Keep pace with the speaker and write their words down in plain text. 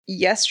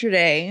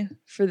yesterday,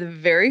 for the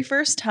very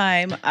first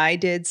time, I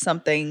did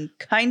something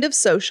kind of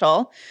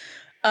social.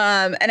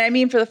 And I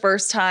mean, for the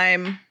first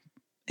time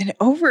in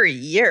over a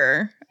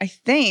year, I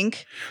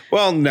think.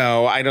 Well,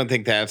 no, I don't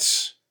think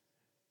that's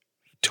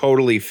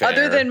totally fair.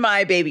 Other than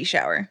my baby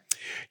shower.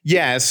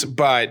 Yes,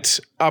 but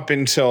up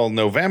until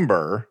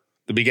November,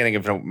 the beginning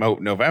of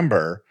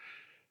November,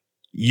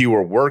 you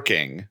were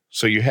working.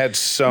 So you had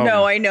some.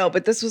 No, I know.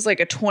 But this was like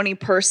a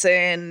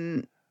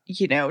 20-person,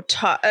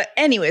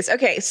 anyways.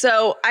 Okay.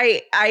 So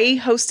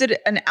I hosted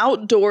an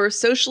outdoor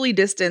socially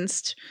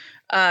distanced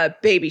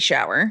baby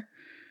shower.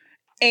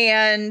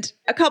 And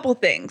a couple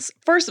things.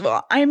 First of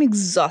all, I am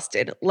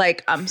exhausted.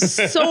 Like, I'm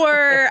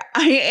sore.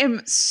 I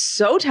am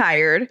so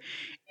tired.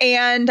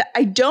 And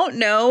I don't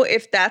know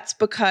if that's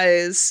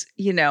because,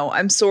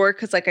 I'm sore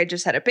because like I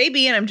just had a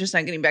baby and I'm just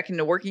not getting back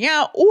into working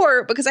out,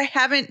 or because I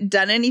haven't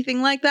done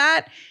anything like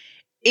that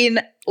in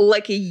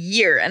like a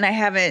year and I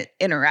haven't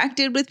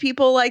interacted with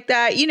people like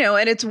that,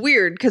 and it's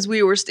weird because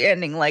we were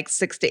standing like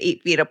 6 to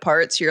 8 feet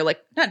apart. So you're like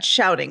not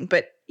shouting,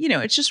 but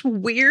it's just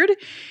weird.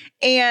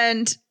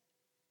 And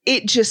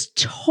it just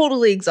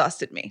totally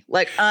exhausted me.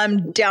 Like,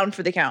 I'm down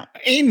for the count.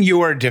 In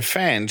your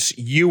defense,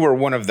 you were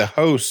one of the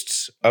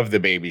hosts of the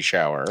baby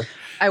shower.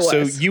 I was.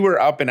 So you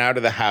were up and out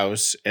of the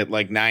house at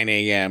like 9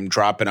 a.m.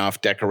 dropping off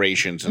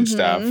decorations and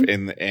stuff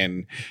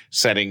and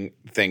setting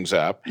things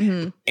up.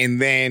 Mm-hmm.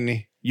 And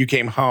then you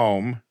came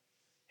home,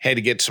 had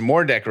to get some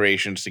more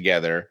decorations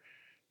together,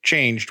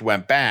 changed,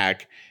 went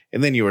back,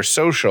 and then you were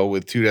social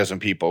with 24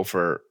 people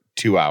for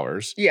 2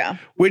 hours. Yeah.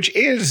 Which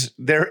is,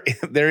 there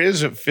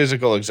is a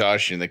physical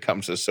exhaustion that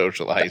comes with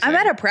socializing. I'm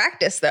out of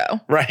practice though.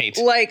 Right.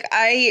 Like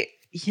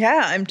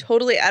I'm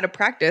totally out of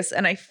practice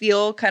and I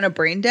feel kind of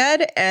brain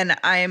dead and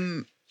I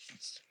am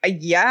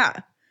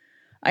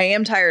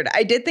tired.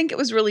 I did think it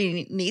was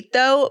really neat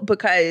though,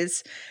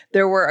 because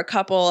there were a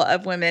couple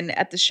of women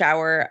at the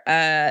shower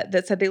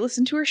that said they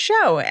listened to our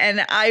show.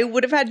 And I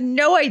would have had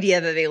no idea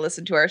that they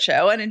listened to our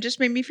show. And it just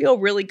made me feel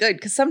really good.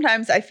 Because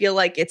sometimes I feel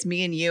like it's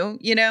me and you,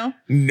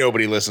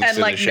 Nobody listens to the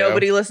show. And like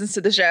nobody listens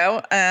to the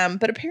show.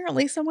 But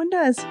apparently someone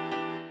does.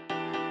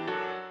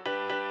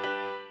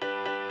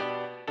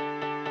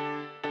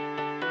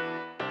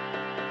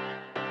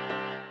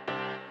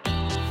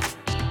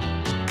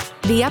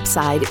 The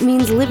Upside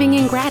means living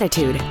in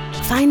gratitude,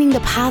 finding the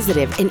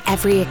positive in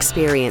every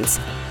experience,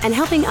 and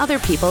helping other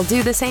people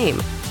do the same.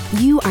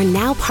 You are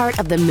now part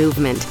of the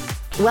movement.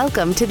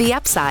 Welcome to The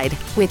Upside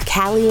with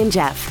Callie and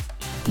Jeff.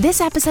 This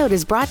episode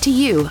is brought to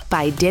you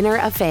by Dinner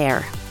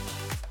Affair.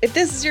 If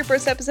this is your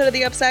first episode of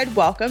The Upside,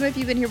 welcome. If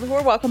you've been here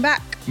before, welcome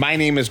back. My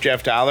name is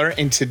Jeff Dollar,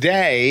 and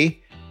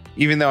today,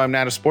 even though I'm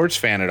not a sports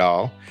fan at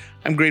all,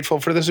 I'm grateful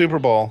for the Super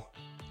Bowl.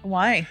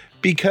 Why?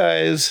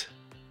 Because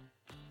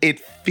it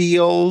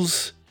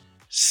feels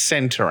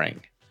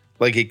centering.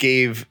 Like it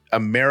gave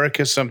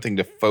America something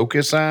to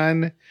focus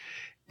on,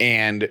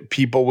 and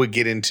people would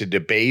get into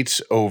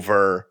debates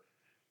over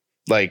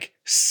like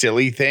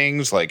silly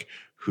things like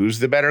who's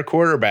the better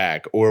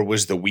quarterback, or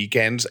was the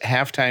weekend's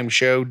halftime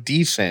show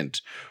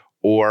decent,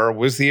 or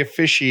was the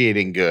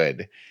officiating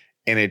good?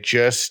 And it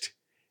just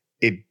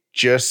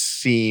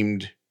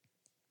seemed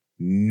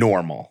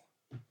normal.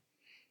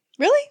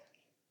 Really?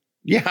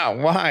 Yeah,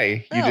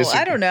 why?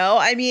 I don't know.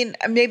 I mean,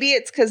 maybe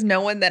it's because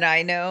no one that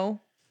I know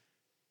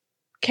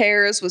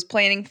cares, was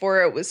planning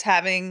for it, was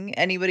having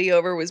anybody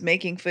over, was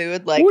making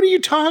food. Like, what are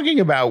you talking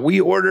about? We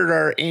ordered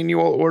our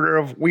annual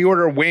we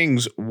order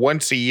wings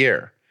once a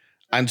year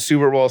on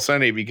Super Bowl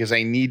Sunday because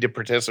I need to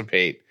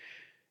participate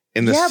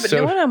in the. Yeah, but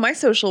no one on my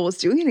social was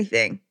doing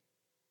anything.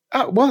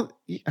 Well,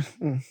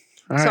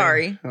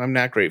 sorry, I'm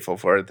not grateful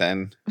for it.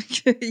 Then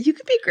you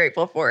could be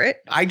grateful for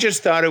it. I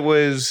just thought it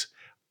was.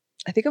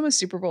 I think I'm a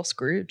Super Bowl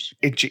Scrooge.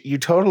 You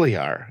totally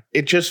are.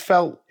 It just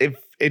felt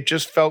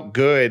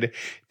good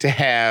to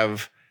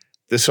have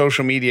the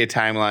social media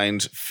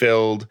timelines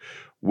filled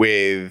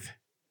with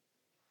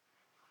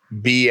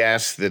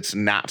BS that's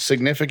not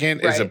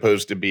significant, right, as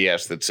opposed to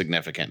BS that's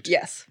significant.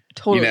 Yes,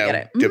 totally get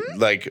it.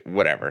 Mm-hmm. Like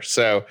whatever.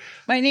 So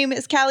my name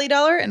is Callie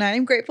Dollar, and I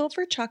am grateful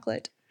for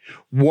chocolate.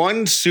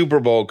 One Super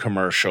Bowl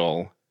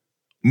commercial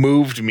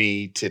moved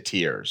me to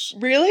tears.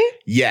 Really?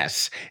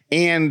 Yes.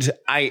 And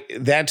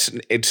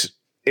it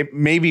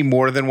maybe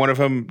more than one of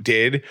them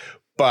did,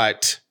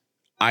 but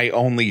I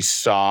only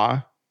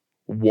saw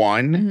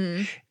one,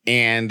 mm-hmm,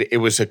 and it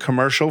was a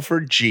commercial for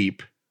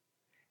Jeep,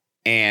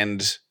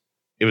 and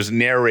it was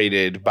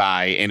narrated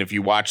by, and if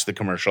you watch the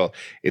commercial,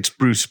 it's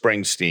Bruce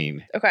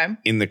Springsteen. Okay.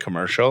 In the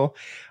commercial.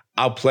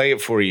 I'll play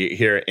it for you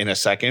here in a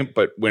second,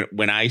 but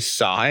when I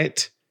saw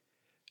it,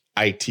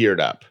 I teared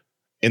up.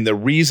 And the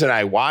reason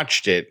I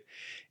watched it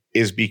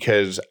is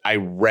because I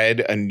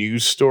read a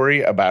news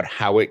story about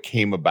how it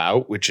came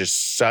about, which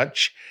is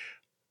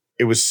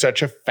it was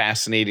such a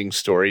fascinating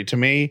story to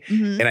me.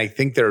 Mm-hmm. And I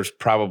think there's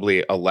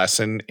probably a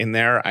lesson in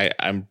there.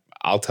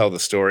 I'll tell the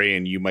story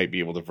and you might be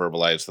able to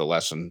verbalize the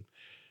lesson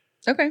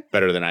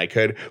better than I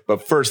could.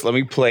 But first, let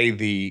me play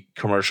the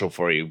commercial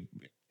for you.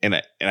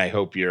 And I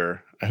hope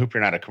you're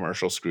not a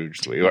commercial Scrooge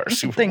the way you are.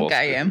 Super Bowl Scrooge.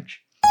 I am.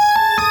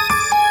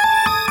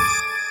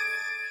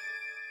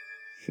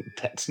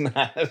 That's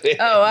not it.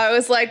 Oh, I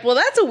was like, well,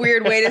 that's a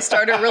weird way to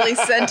start a really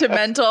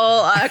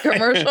sentimental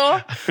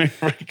commercial.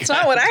 It's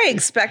not what I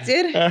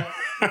expected. All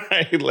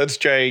right, let's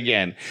try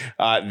again.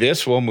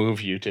 This will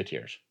move you to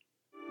tears.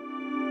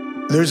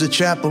 There's a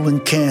chapel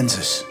in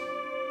Kansas,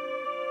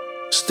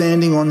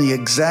 standing on the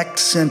exact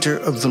center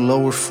of the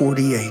lower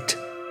 48.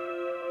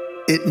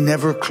 It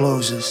never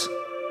closes.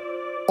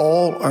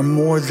 All are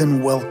more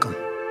than welcome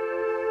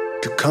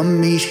to come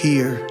meet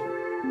here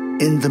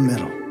in the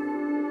middle.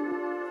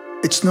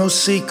 It's no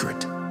secret.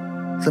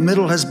 The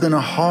middle has been a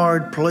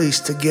hard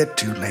place to get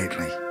to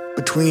lately,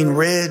 between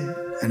red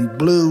and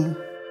blue,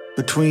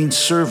 between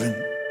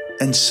servant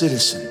and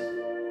citizen,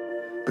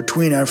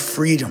 between our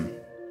freedom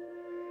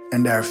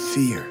and our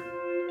fear.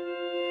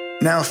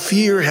 Now,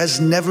 fear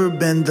has never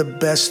been the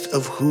best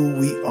of who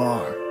we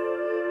are.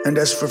 And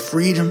as for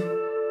freedom,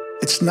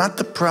 it's not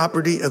the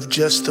property of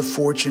just the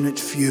fortunate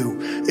few.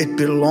 It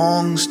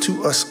belongs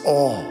to us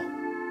all.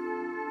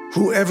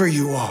 Whoever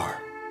you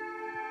are,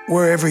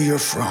 wherever you're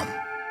from.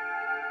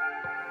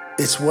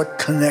 It's what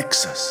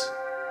connects us.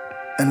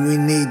 And we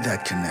need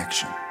that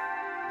connection.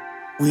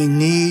 We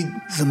need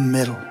the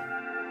middle.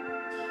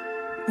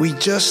 We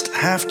just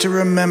have to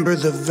remember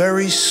the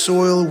very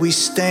soil we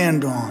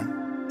stand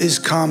on is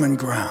common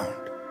ground.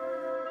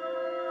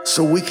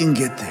 So we can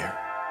get there.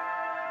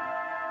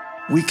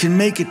 We can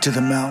make it to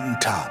the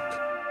mountaintop,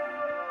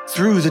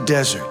 through the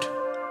desert,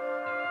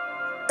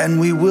 and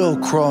we will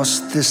cross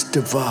this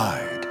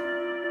divide.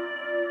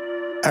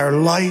 Our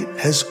light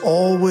has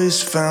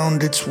always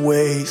found its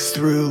way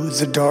through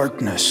the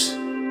darkness.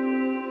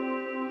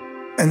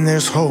 And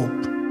there's hope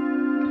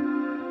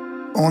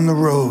on the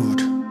road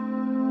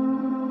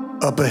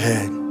up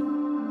ahead.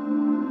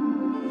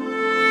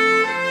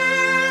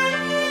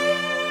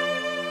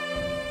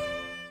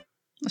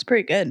 That's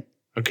pretty good.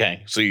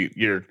 Okay, so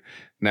you're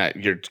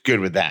good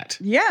with that.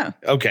 Yeah.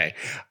 Okay,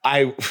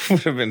 I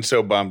would have been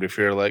so bummed if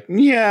you're like,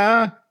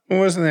 yeah,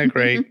 wasn't that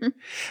great?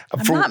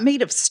 I'm not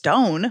made of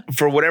stone.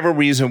 For whatever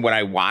reason, when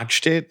I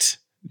watched it,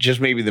 just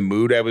maybe the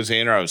mood I was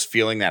in, or I was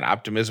feeling that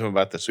optimism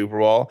about the Super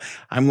Bowl,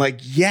 I'm like,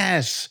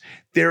 yes,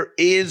 there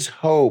is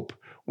hope.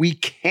 We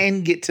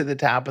can get to the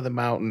top of the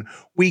mountain.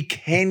 We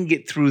can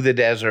get through the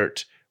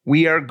desert.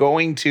 We are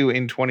going to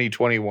in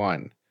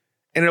 2021.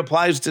 And it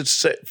applies to,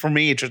 for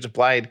me, it just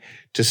applied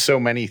to so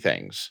many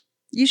things.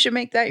 You should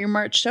make that your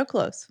March so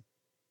close.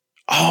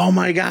 Oh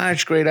my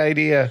gosh, great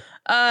idea.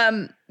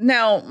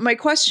 Now my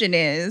question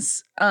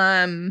is,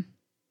 I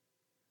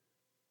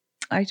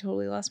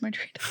totally lost my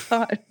train of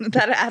thought.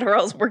 That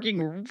Adderall is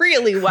working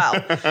really well.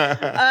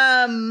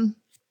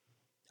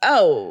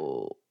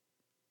 Oh,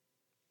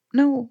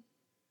 no.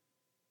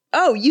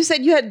 Oh, you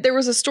said there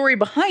was a story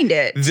behind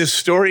it. The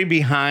story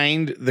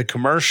behind the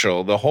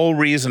commercial, the whole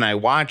reason I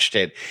watched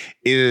it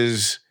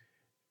is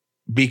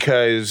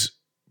because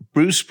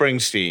Bruce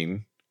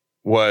Springsteen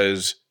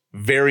was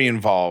very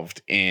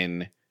involved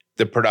in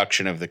the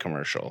production of the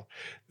commercial.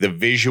 The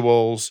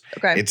visuals,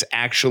 okay. It's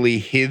actually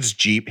his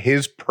Jeep,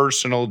 his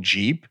personal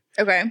Jeep.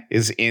 Okay.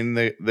 Is in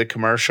the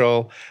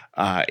commercial.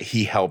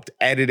 He helped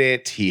edit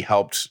it. He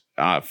helped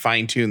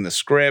fine-tune the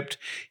script.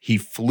 He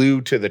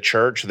flew to the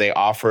church. They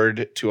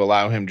offered to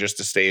allow him just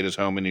to stay at his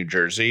home in New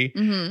Jersey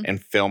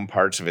and film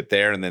parts of it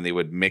there. And then they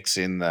would mix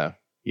in the,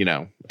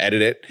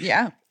 edit it.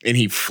 Yeah. And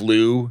he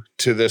flew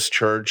to this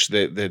church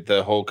that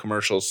the whole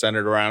commercial is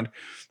centered around.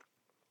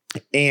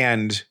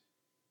 And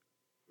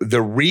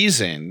the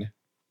reason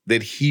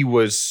that he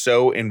was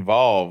so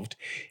involved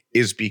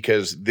is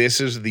because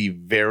this is the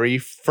very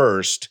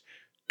first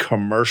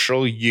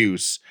commercial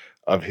use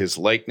of his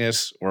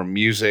likeness or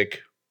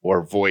music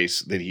or voice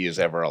that he has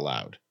ever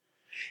allowed.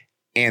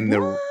 And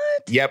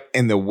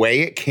and the way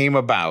it came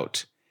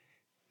about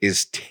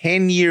is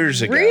 10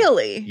 years ago.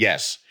 Really?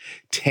 Yes.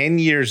 10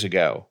 years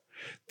ago,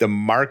 the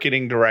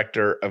marketing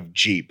director of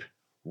Jeep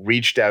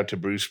reached out to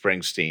Bruce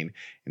Springsteen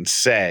and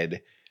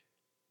said,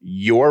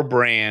 your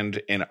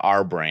brand and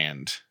our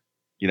brand,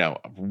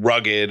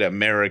 rugged,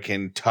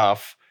 American,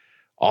 tough,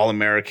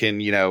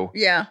 all-American,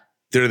 yeah,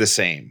 they're the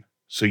same.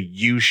 So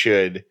you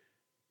should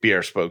be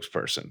our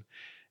spokesperson.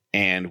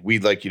 And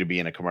we'd like you to be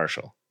in a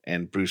commercial.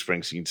 And Bruce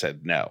Springsteen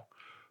said no.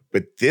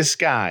 But this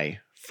guy,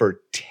 for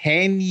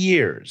 10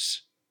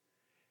 years,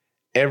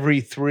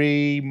 every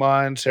 3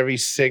 months, every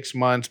 6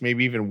 months,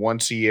 maybe even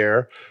once a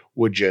year,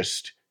 would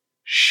just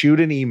shoot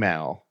an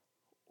email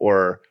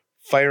or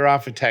fire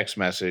off a text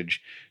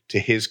message to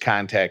his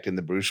contact in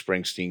the Bruce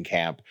Springsteen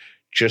camp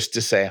just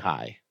to say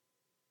hi.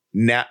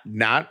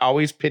 Not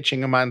always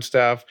pitching him on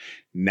stuff,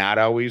 not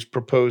always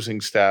proposing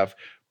stuff,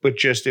 but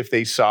just if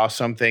they saw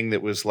something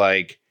that was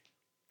like,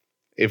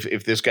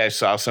 if this guy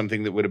saw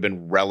something that would have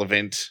been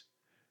relevant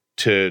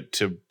to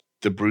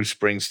the Bruce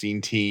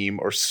Springsteen team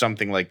or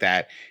something like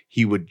that,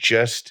 he would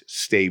just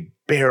stay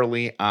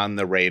barely on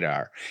the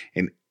radar.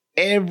 And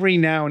every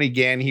now and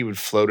again, he would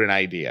float an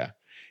idea.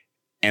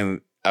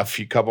 And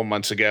couple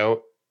months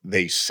ago,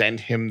 they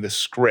sent him the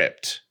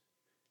script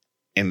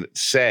and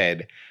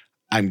said,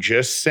 I'm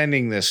just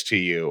sending this to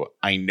you.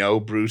 I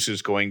know Bruce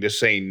is going to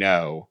say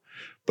no,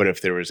 But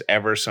if there was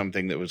ever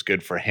something that was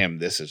good for him,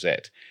 this is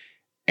it.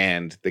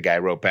 And the guy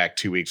wrote back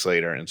 2 weeks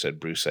later and said,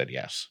 Bruce said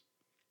yes.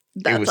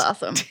 That's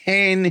awesome.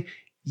 10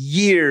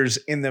 years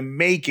in the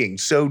making.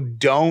 So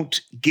don't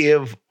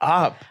give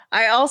up.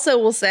 I also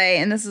will say,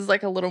 and this is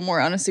like a little more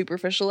on a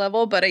superficial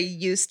level, but I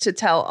used to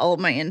tell all of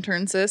my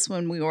interns this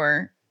when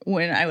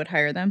I would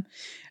hire them.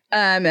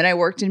 And I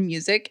worked in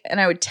music,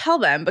 and I would tell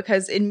them,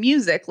 because in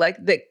music,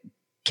 like the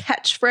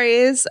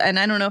catchphrase, and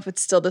I don't know if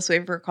it's still this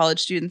way for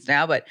college students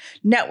now, but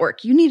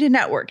network, you need to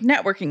network,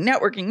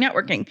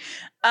 networking.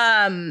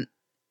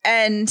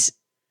 And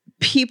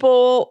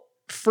people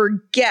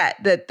forget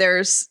that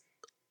there's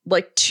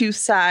like two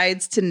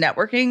sides to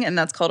networking, and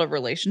that's called a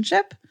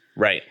relationship.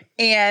 Right.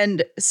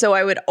 And so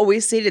I would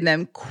always say to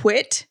them,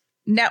 quit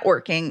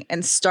networking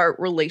and start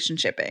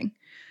relationshiping,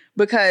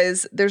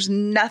 because there's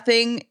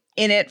nothing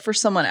in it for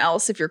someone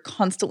else if you're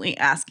constantly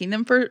asking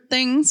them for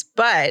things.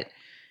 But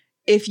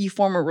if you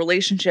form a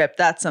relationship,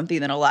 that's something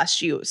that'll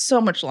last you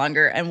so much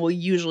longer and will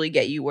usually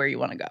get you where you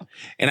want to go.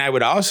 And I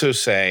would also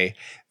say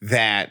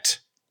that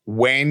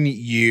when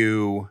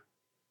you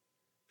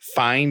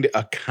find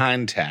a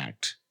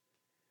contact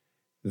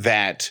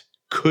that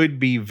could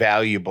be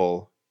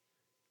valuable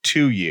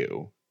to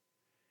you,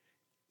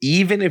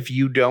 even if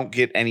you don't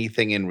get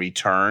anything in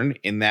return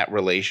in that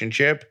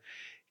relationship,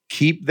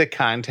 keep the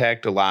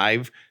contact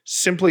alive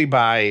simply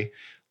by,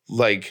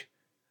 like,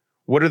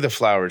 what are the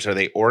flowers? Are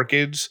they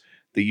orchids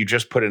that you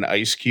just put an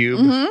ice cube?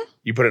 Mm-hmm.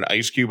 You put an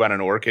ice cube on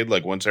an orchid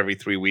like once every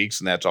 3 weeks,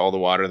 and that's all the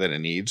water that it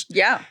needs.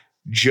 Yeah.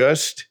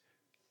 Just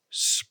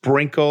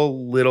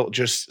sprinkle little,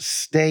 just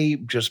stay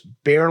just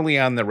barely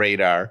on the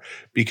radar,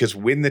 because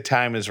when the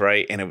time is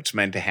right and it's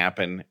meant to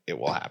happen, it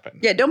will happen.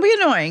 Yeah, don't be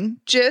annoying.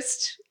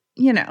 Just,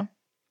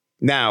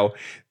 Now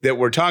that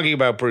we're talking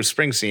about Bruce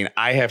Springsteen,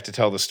 I have to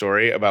tell the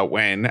story about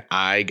when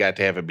I got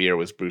to have a beer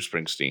with Bruce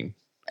Springsteen.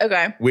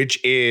 Okay. Which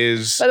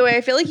is... By the way,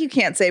 I feel like you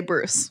can't say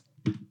Bruce.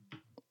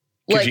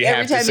 Like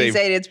every time you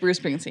say it, it's Bruce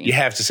Springsteen. You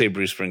have to say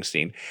Bruce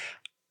Springsteen.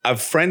 A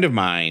friend of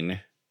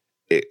mine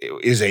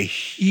is a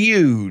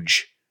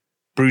huge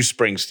Bruce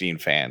Springsteen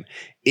fan.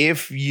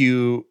 If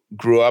you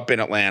grew up in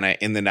Atlanta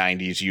in the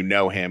 90s, you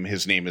know him.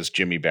 His name is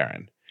Jimmy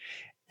Barron.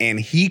 And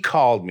he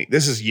called me.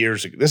 This is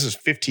years ago. This is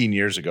 15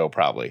 years ago,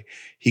 probably.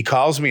 He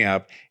calls me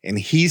up and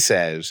he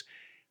says,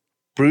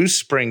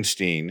 Bruce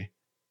Springsteen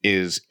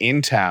is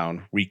in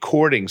town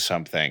recording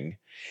something,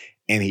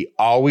 and he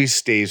always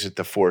stays at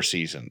the Four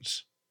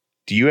Seasons.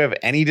 Do you have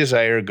any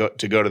desire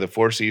to go to the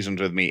Four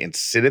Seasons with me and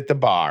sit at the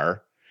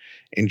bar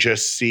and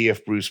just see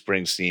if Bruce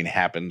Springsteen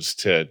happens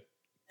to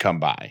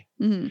come by?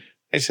 Mm-hmm.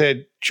 I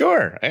said,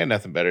 sure. I had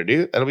nothing better to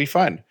do. That'll be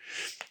fun.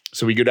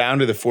 So we go down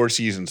to the Four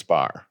Seasons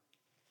bar.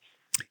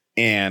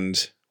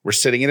 And we're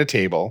sitting at a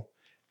table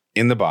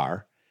in the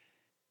bar,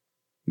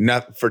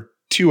 not for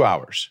 2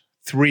 hours,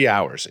 3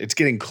 hours. It's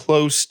getting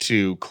close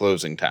to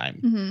closing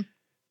time. Mm-hmm.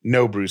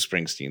 No Bruce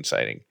Springsteen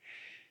sighting.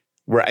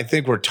 I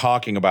think we're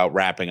talking about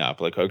wrapping up.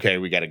 Like, okay,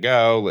 we got to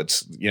go.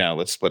 Let's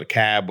split a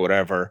cab,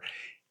 whatever.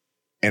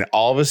 And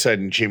all of a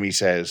sudden, Jimmy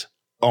says,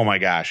 oh my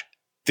gosh,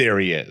 there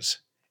he is.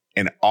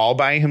 And all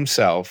by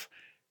himself,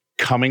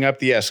 coming up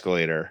the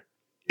escalator,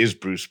 is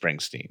Bruce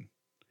Springsteen.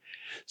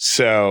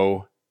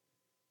 So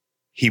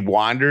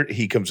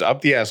he comes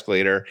up the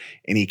escalator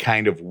and he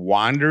kind of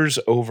wanders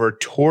over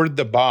toward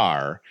the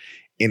bar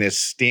and is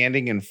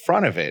standing in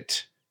front of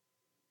it,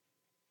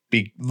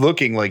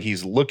 looking like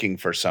he's looking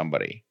for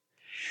somebody.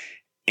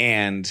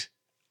 And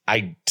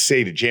I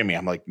say to Jimmy,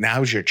 I'm like,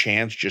 now's your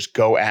chance. Just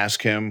go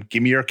ask him.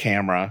 Give me your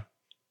camera.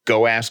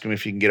 Go ask him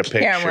if you can get a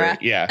picture. Camera.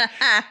 Yeah.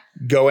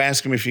 Go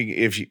ask him if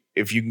you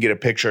can get a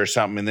picture or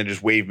something, and then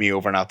just wave me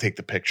over and I'll take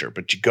the picture.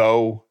 But you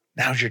go,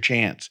 now's your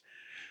chance.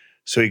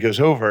 So he goes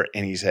over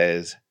and he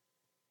says,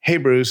 hey,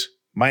 Bruce,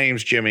 my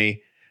name's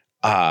Jimmy.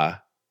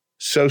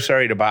 So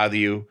sorry to bother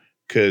you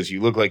because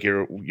you look like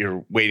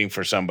you're waiting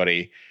for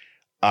somebody.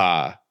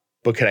 But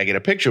could I get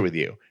a picture with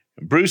you?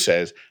 And Bruce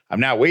says,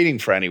 I'm not waiting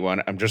for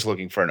anyone. I'm just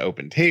looking for an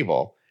open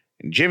table.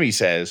 And Jimmy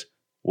says,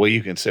 well,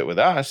 you can sit with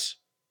us.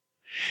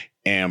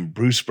 And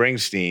Bruce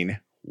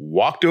Springsteen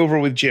walked over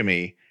with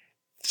Jimmy,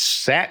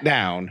 sat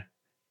down,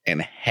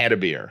 and had a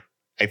beer.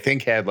 I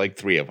think had like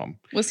 3 of them.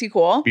 Was he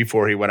cool?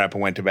 Before he went up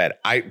and went to bed.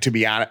 To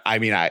be honest,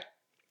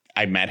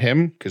 I met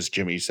him because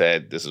Jimmy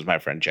said, this is my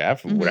friend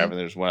Jeff, and whatever.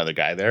 There's one other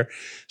guy there.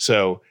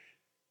 So,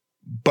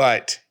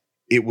 but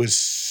it was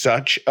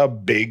such a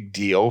big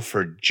deal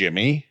for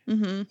Jimmy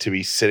to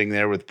be sitting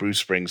there with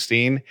Bruce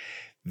Springsteen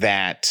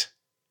that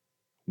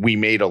we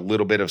made a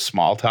little bit of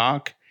small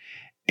talk.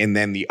 And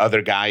then the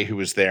other guy who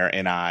was there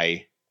and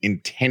I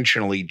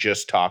intentionally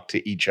just talked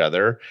to each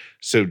other.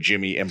 So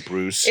Jimmy and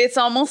Bruce. It's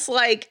almost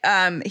like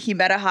he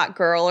met a hot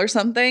girl or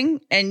something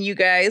and you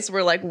guys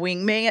were like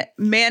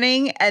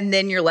wingmanning, and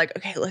then you're like,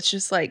 okay, let's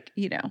just let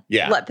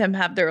them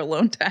have their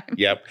alone time.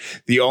 Yep.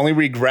 The only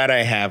regret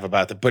I have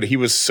about that, but he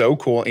was so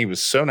cool. He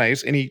was so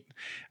nice. And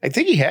I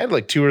think he had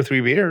like 2 or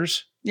 3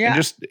 beers.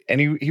 Yeah. And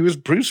he was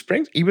Bruce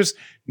Springsteen. He was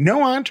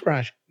no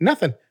entourage,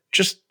 nothing.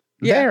 Just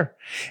there.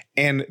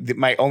 And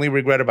my only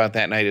regret about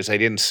that night is I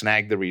didn't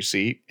snag the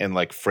receipt and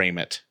like frame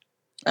it.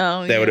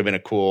 Oh, that would have been a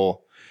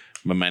cool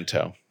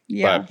memento.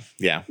 Yeah. But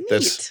yeah,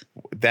 Neat.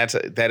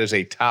 that is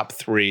a top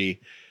 3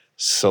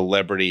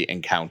 celebrity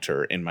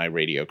encounter in my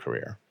radio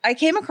career. I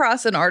came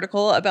across an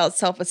article about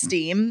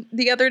self-esteem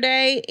the other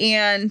day,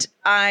 and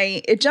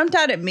it jumped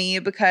out at me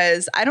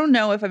because I don't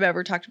know if I've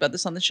ever talked about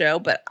this on the show,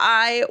 but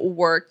I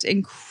worked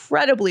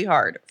incredibly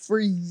hard for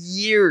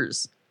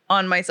years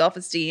on my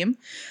self-esteem.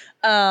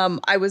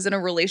 I was in a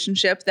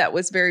relationship that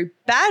was very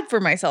bad for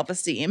my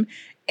self-esteem,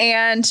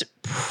 and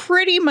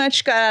pretty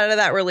much got out of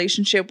that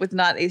relationship with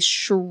not a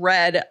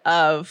shred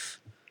of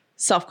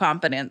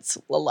self-confidence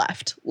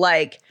left.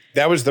 Like,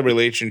 that was the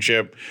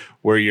relationship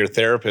where your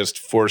therapist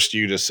forced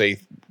you to say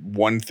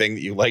one thing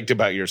that you liked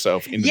about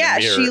yourself into the mirror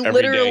she every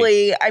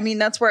literally, day. I mean,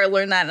 that's where I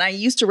learned that. And I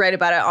used to write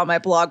about it on my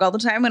blog all the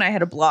time when I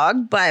had a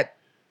blog, but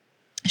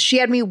she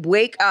had me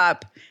wake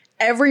up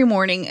every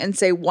morning and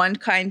say one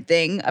kind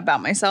thing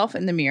about myself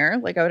in the mirror.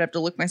 Like, I would have to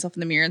look myself in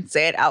the mirror and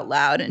say it out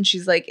loud. And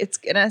she's like, it's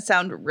going to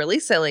sound really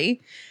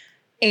silly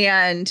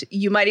and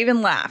you might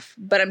even laugh,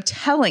 but I'm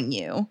telling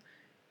you,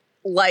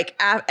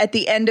 like at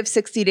the end of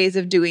 60 days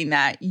of doing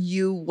that,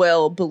 you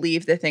will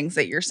believe the things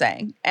that you're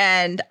saying.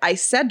 And I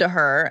said to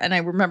her, and I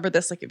remember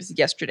this like it was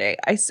yesterday,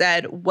 I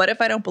said, what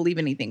if I don't believe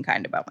anything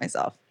kind about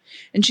myself?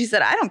 And she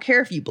said, I don't care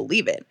if you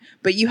believe it,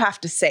 but you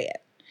have to say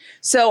it.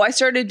 So I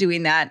started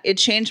doing that. It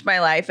changed my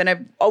life. And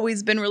I've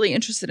always been really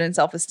interested in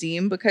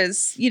self-esteem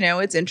because, you know,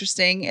 it's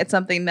interesting. It's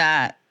something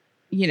that,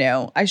 you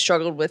know, I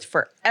struggled with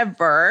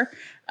forever.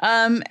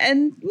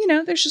 And, you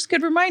know, there's just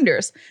good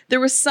reminders.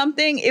 There was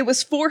something, it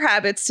was 4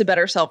 habits to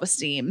better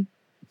self-esteem.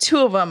 2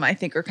 of them I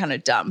think are kind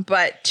of dumb,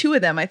 but 2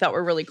 of them I thought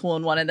were really cool.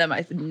 And one of them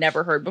I've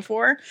never heard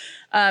before.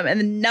 And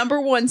the number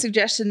 1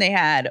 suggestion they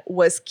had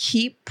was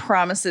keep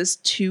promises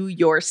to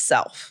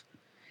yourself.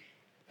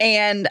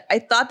 And I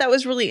thought that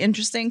was really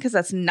interesting because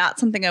that's not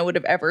something I would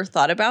have ever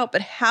thought about.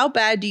 But how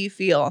bad do you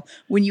feel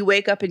when you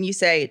wake up and you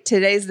say,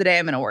 today's the day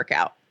I'm going to work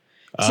out?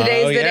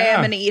 Today's the day I'm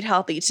going to eat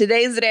healthy.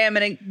 Today's the day I'm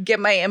going to get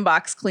my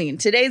inbox clean.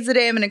 Today's the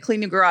day I'm going to clean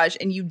the garage.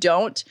 And you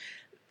don't,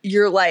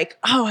 you're like,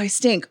 oh, I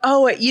stink.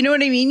 Oh, you know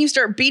what I mean? You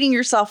start beating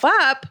yourself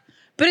up,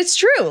 but it's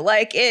true.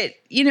 Like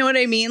you know what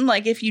I mean?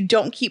 Like if you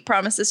don't keep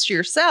promises to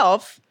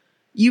yourself,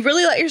 you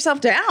really let yourself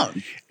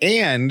down.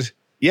 And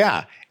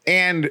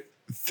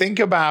think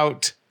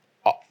about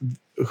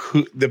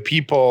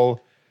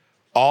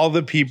all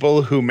the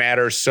people who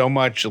matter so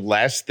much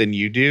less than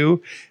you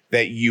do,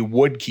 that you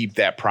would keep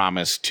that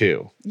promise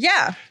to.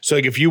 Yeah. So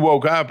like if you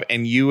woke up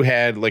and you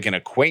had like an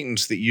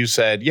acquaintance that you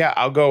said, yeah,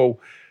 I'll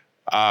go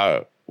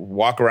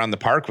walk around the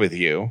park with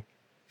you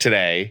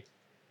today,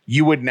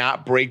 you would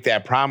not break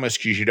that promise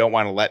because you don't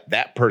want to let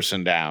that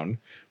person down.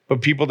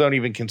 But people don't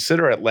even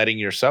consider it letting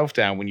yourself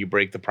down when you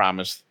break the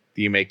promise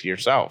that you make to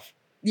yourself.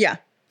 Yeah.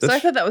 So I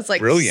thought that was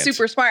like brilliant.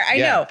 Super smart. I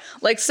know,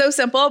 like so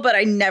simple, but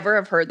I never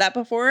have heard that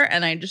before.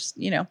 And I just,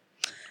 you know,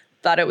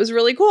 thought it was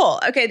really cool.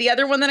 Okay. The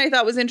other one that I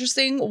thought was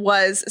interesting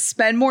was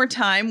spend more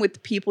time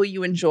with people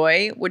you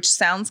enjoy, which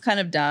sounds kind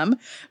of dumb,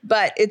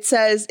 but it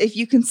says if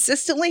you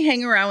consistently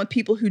hang around with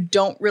people who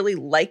don't really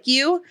like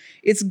you,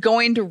 it's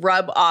going to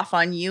rub off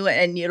on you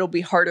and it'll be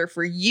harder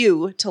for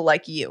you to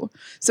like you.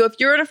 So if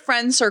you're in a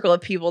friend circle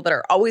of people that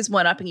are always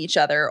one-upping each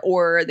other,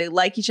 or they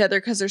like each other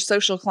because they're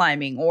social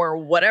climbing or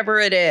whatever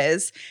it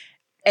is,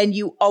 and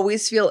you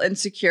always feel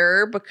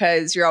insecure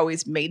because you're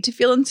always made to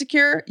feel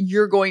insecure,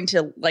 you're going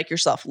to like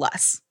yourself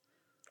less.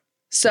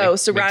 So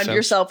surround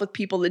yourself with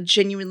people that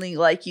genuinely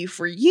like you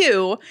for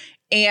you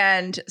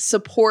and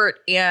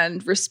support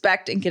and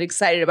respect and get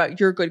excited about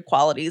your good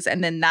qualities.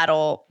 And then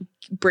that'll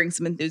bring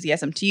some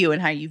enthusiasm to you and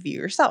how you view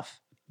yourself.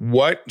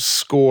 What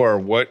score,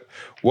 what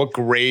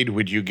grade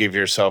would you give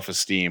your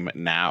self-esteem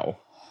now?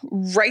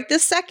 Right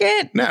this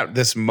second? Not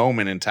this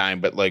moment in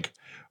time, but like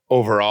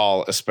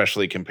overall,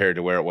 especially compared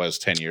to where it was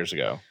 10 years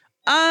ago?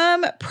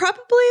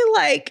 Probably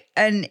like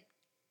an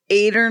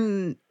 8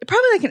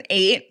 probably like an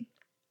 8.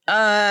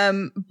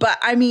 But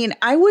I mean,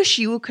 I wish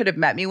you could have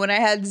met me when I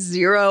had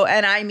 0,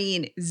 and I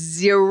mean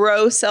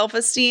 0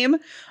 self-esteem.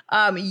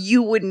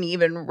 You wouldn't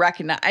even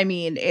recognize. I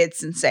mean,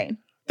 it's insane.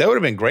 That would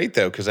have been great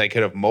though, because I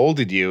could have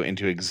molded you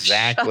into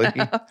exactly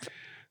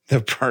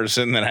the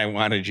person that I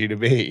wanted you to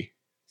be.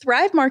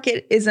 Thrive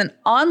Market is an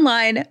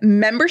online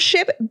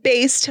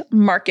membership-based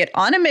market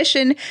on a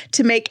mission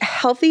to make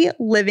healthy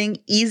living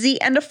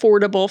easy and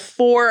affordable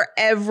for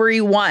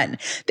everyone.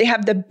 They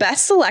have the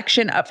best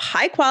selection of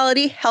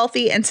high-quality,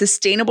 healthy, and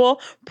sustainable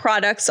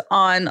products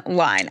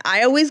online.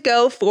 I always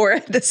go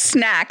for the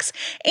snacks.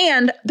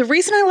 And the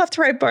reason I love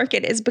Thrive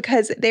Market is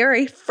because they're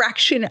a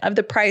fraction of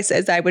the price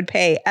as I would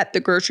pay at the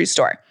grocery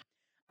store.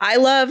 I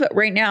love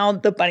right now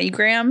the Bunny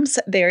Grahams.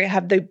 They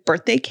have the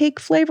birthday cake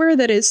flavor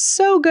that is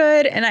so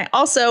good. And I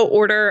also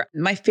order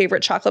my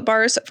favorite chocolate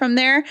bars from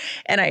there.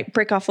 And I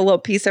break off a little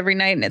piece every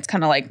night. And it's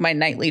kind of like my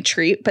nightly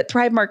treat. But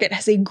Thrive Market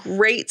has a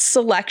great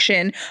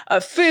selection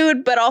of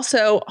food, but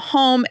also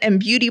home and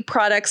beauty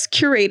products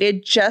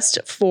curated just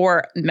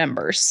for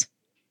members.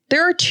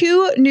 There are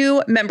 2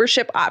 new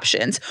membership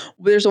options.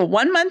 There's a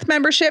 1-month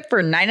membership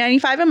for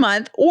 $9.95 a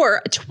month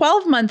or a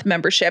 12-month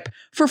membership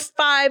for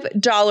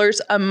 $5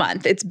 a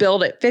month. It's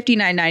billed at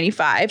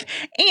 $59.95,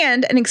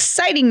 and an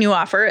exciting new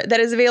offer that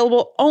is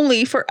available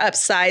only for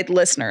Upside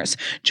listeners.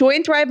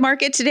 Join Thrive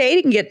Market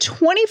today to get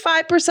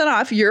 25%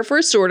 off your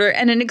first order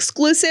and an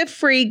exclusive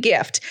free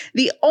gift.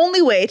 The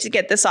only way to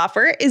get this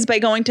offer is by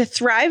going to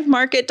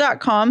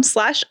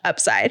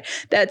thrivemarket.com/upside.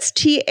 That's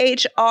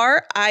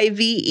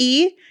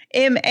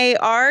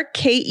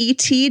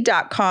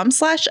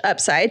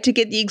THRIVEMARKET.com/upside to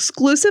get the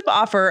exclusive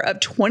offer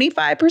of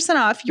 25%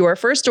 off your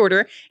first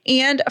order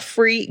and a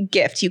free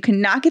gift. You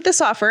cannot get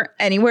this offer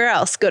anywhere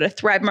else. Go to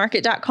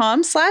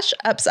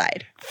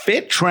thrivemarket.com/upside.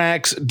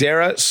 FitTrack's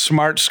Dara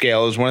Smart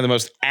Scale is one of the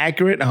most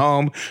accurate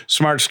home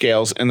smart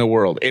scales in the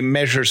world. It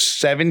measures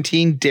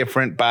 17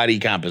 different body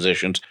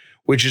compositions,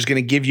 which is going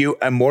to give you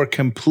a more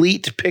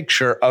complete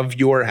picture of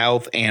your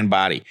health and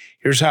body.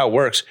 Here's how it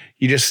works.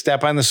 You just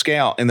step on the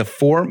scale, and the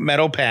 4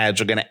 metal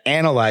pads are going to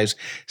analyze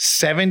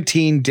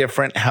 17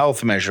 different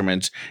health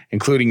measurements,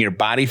 including your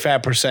body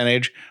fat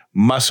percentage,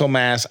 muscle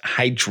mass,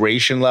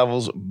 hydration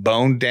levels,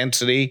 bone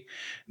density.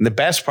 And the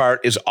best part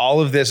is all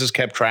of this is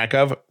kept track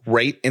of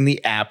right in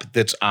the app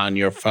that's on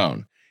your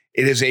phone.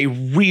 It is a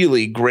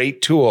really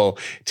great tool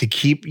to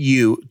keep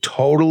you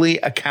totally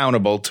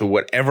accountable to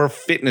whatever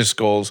fitness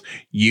goals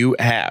you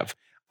have.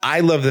 I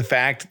love the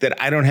fact that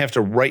I don't have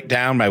to write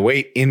down my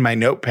weight in my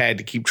notepad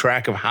to keep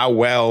track of how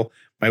well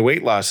my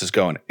weight loss is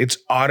going. It's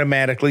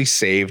automatically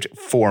saved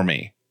for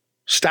me.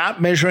 Stop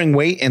measuring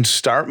weight and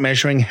start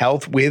measuring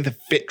health with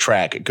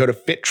FitTrack. Go to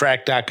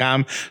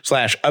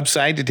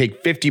fittrack.com/upside to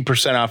take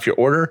 50% off your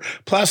order.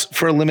 Plus,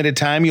 for a limited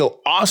time,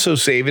 you'll also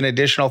save an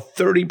additional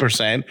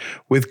 30%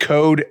 with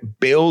code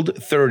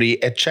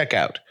BUILD30 at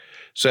checkout.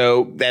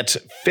 So that's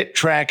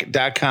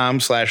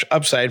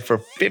fittrack.com/upside for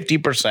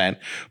 50%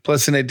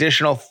 plus an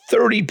additional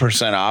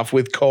 30% off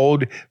with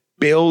code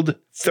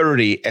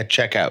BUILD30 at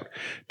checkout.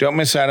 Don't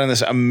miss out on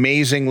this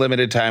amazing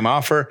limited time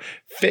offer.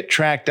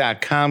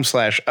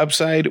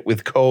 fittrack.com/upside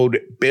with code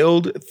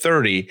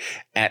BUILD30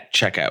 at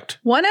checkout.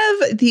 One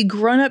of the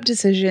grown-up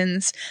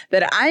decisions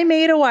that I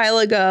made a while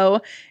ago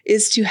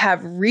is to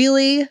have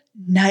really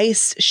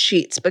nice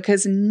sheets,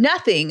 because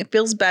nothing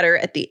feels better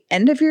at the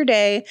end of your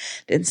day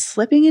than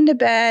slipping into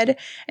bed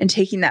and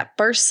taking that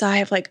first sigh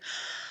of like,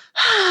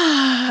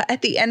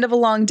 at the end of a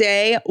long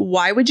day.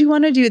 Why would you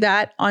want to do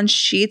that on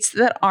sheets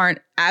that aren't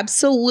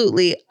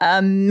absolutely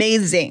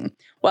amazing?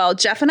 Well,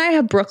 Jeff and I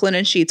have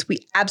Brooklinen sheets. We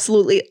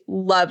absolutely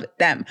love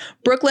them.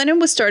 Brooklinen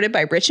was started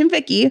by Rich and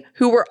Vicky,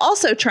 who were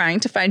also trying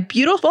to find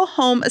beautiful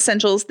home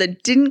essentials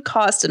that didn't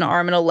cost an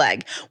arm and a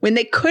leg. When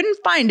they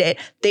couldn't find it,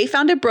 they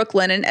founded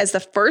Brooklinen as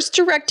the first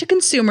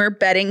direct-to-consumer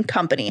bedding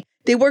company.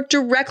 They work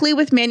directly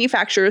with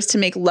manufacturers to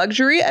make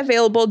luxury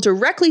available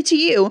directly to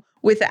you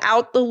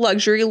without the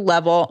luxury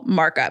level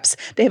markups.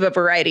 They have a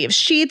variety of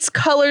sheets,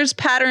 colors,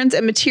 patterns,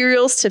 and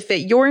materials to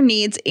fit your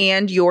needs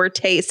and your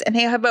taste. And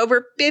they have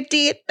over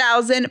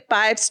 50,000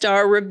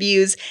 5-star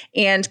reviews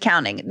and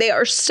counting. They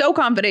are so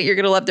confident you're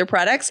going to love their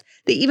products.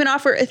 They even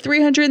offer a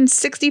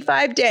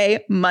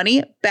 365-day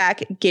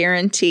money-back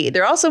guarantee.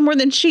 They're also more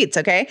than sheets,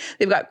 okay?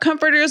 They've got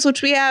comforters,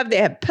 which we have. They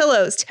have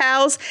pillows,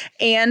 towels,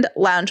 and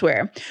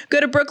loungewear. Go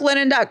to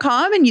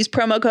brooklinen.com and use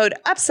promo code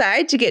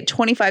UPSIDE to get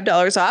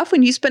 $25 off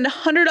when you spend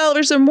 $100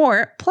 or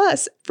more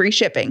plus free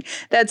shipping.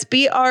 That's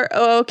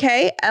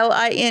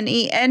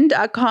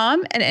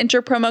BROOKLINEN.com and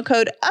enter promo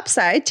code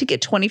UPSIDE to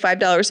get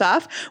 $25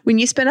 off when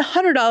you spend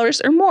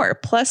 $100 or more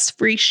plus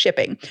free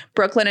shipping.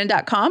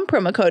 Brooklinen.com,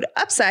 promo code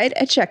UPSIDE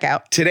at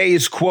checkout.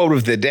 Today's quote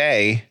of the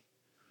day: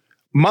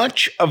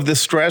 much of the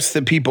stress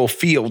that people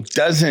feel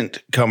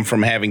doesn't come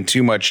from having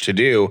too much to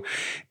do.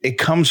 It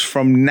comes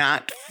from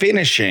not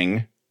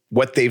finishing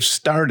what they've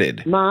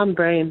started. Mom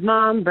brain,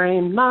 mom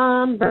brain,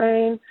 mom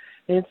brain.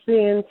 It's the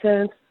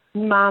intense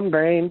mom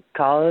brain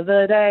call of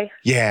the day.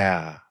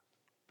 Yeah.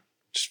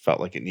 Just felt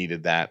like it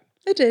needed that.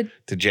 It did.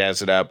 To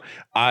jazz it up.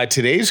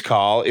 Today's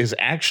call is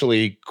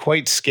actually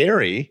quite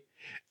scary,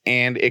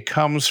 and it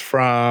comes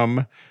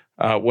from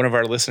one of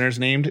our listeners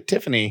named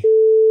Tiffany.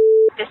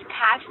 This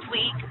past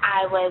week,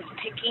 I was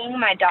picking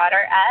my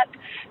daughter up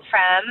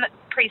from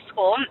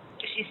preschool.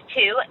 She's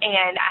 2,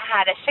 and I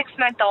had a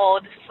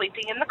 6-month-old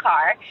sleeping in the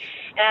car.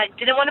 And I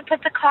didn't want to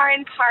put the car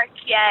in park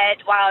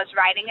yet while I was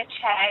writing a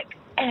check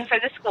for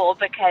the school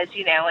because,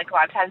 you know, like a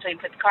lot of times when you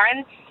put the car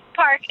in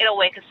park, it'll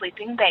wake a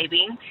sleeping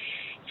baby.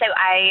 So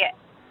I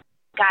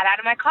got out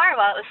of my car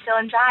while it was still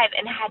in drive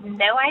and had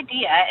no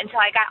idea until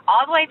I got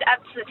all the way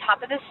up to the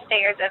top of the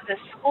stairs of the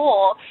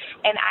school,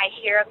 and I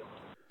hear a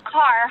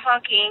car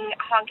honking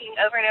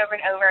over and over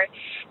and over,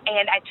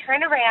 and I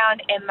turn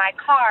around and my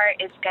car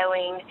is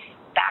going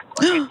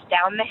backwards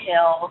down the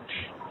hill,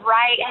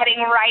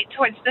 heading right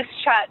towards this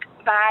truck.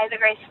 By the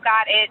grace of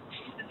God, it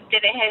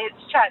didn't hit its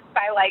truck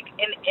by like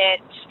an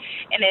inch,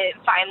 and it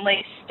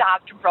finally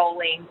stopped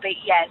rolling. But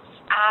yes,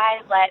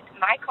 I let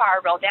my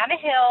car roll down a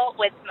hill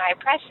with my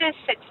precious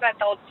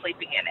 6-month-old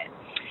sleeping in it.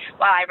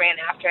 while I ran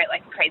after it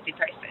like a crazy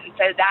person.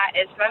 So that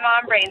is my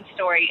mom brain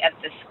story of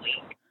this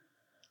week.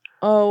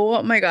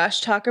 Oh my gosh.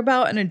 Talk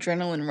about an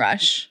adrenaline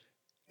rush.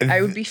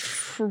 I would be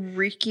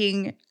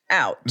freaking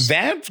out.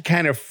 That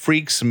kind of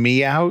freaks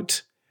me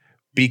out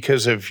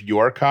because of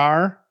your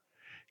car.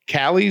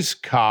 Callie's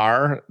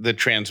car, the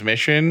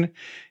transmission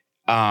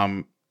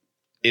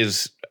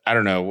is, I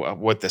don't know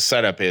what the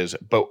setup is,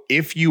 but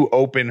if you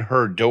open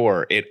her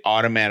door, it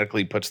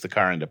automatically puts the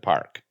car into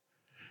park.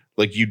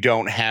 Like you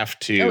don't have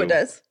to. Oh, it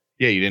does?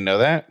 Yeah, you didn't know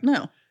that?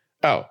 No.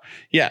 Oh,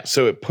 yeah.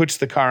 So it puts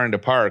the car into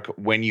park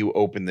when you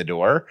open the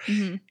door.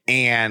 Mm-hmm.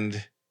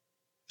 And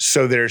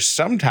so there's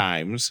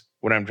sometimes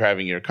when I'm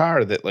driving your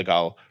car that like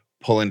I'll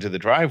pull into the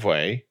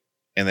driveway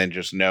and then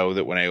just know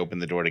that when I open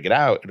the door to get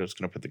out, it's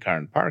going to put the car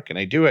in park. And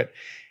I do it.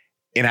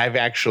 And I've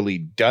actually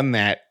done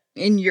that.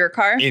 In your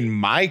car? In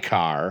my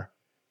car.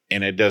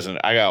 And it doesn't,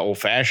 I got an old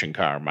fashioned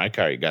car. My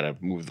car, you got to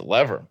move the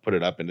lever, put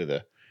it up into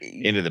the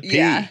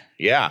P.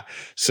 Yeah.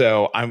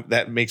 So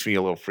that makes me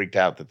a little freaked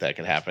out that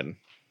could happen.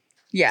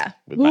 Yeah.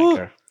 With my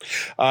car.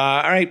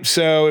 All right.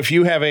 So if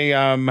you have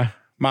a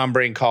mom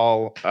brain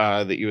call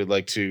that you would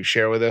like to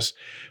share with us,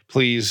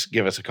 please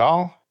give us a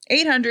call.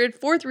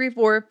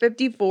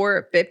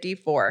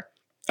 800-434-5454.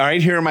 All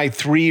right. Here are my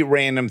 3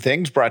 random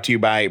things brought to you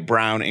by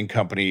Brown and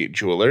Company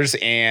Jewelers.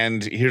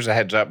 And here's a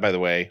heads up, by the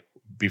way,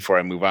 before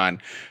I move on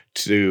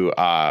to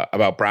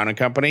about Brown and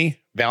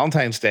Company.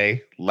 Valentine's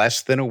Day,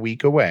 less than a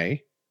week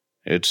away.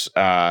 It's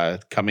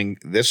coming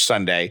this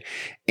Sunday.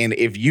 And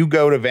if you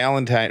go to Brown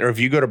and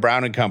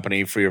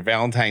Company for your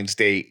Valentine's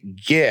Day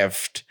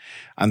gift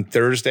on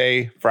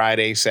Thursday,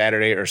 Friday,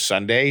 Saturday, or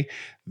Sunday,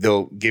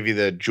 they'll give you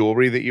the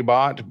jewelry that you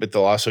bought, but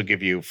they'll also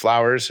give you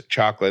flowers,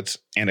 chocolates,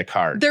 and a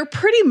card. They're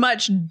pretty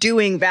much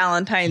doing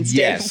Valentine's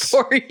Day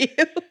for you.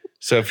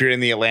 So if you're in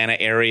the Atlanta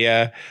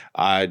area,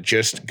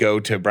 just go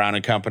to Brown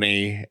and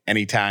Company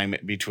anytime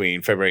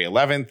between February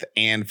 11th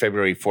and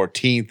February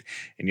 14th,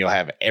 and you'll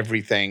have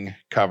everything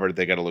covered.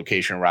 They got a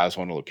location in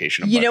Roswell and a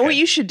location in Buckhead. You know what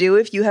you should do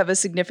if you have a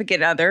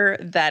significant other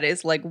that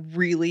is like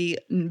really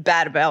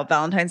bad about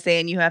Valentine's Day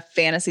and you have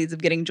fantasies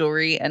of getting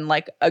jewelry and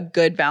like a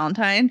good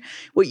Valentine?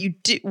 What you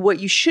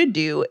should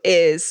do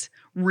is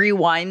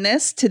rewind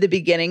this to the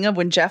beginning of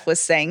when Jeff was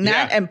saying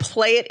that and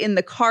play it in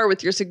the car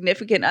with your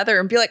significant other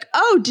and be like,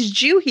 oh,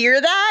 did you hear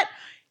that?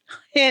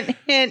 Hint,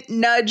 hint,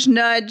 nudge,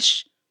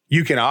 nudge.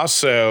 You can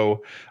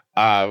also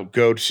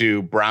go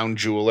to Brown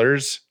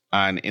Jewelers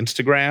on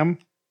Instagram,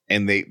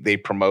 and they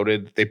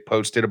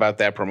posted about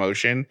that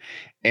promotion,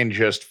 and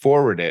just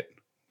forward it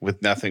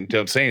with nothing.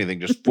 Don't say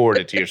anything. Just forward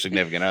it to your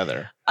significant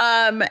other.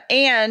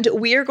 And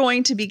we are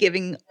going to be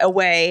giving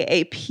away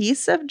a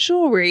piece of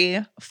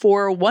jewelry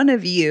for one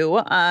of you.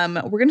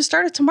 We're going to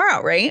start it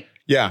tomorrow, right?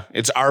 Yeah.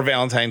 It's our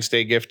Valentine's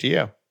Day gift to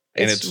you.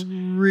 And it's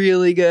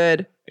really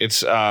good.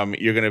 It's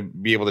you're going to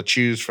be able to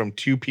choose from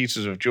 2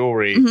 pieces of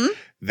jewelry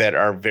that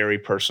are very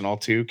personal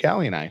to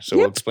Callie and I. So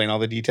we'll explain all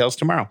the details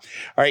tomorrow.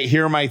 All right,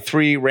 here are my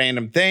 3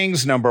 random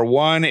things. Number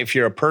 1, if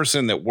you're a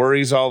person that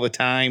worries all the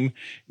time,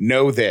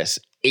 know this.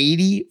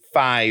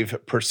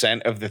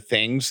 85% of the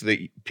things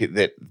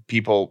that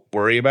people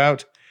worry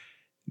about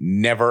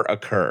never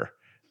occur.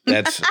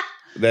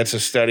 That's a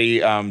study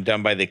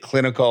done by the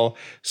Clinical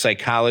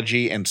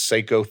Psychology and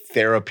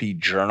Psychotherapy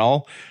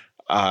Journal.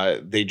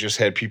 They just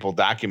had people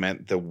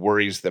document the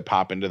worries that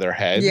pop into their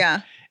head.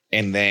 Yeah.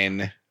 And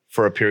then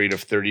for a period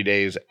of 30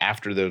 days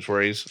after those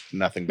worries,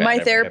 nothing bad. My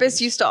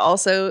therapist used to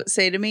also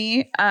say to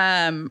me,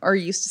 I don't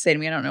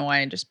know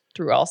why I just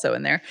threw also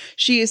in there.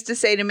 She used to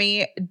say to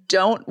me,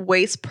 don't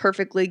waste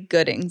perfectly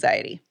good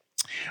anxiety.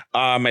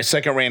 My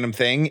second random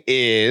thing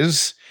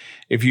is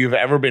if you've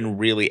ever been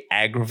really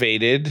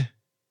aggravated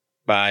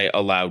by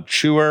a loud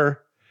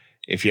chewer,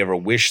 if you ever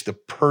wish the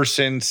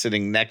person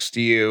sitting next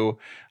to you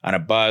on a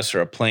bus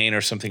or a plane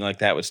or something like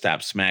that would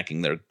stop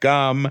smacking their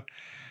gum,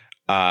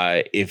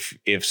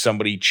 if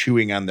somebody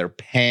chewing on their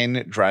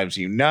pen drives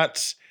you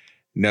nuts,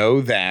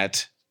 know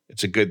that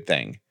it's a good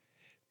thing.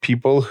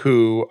 People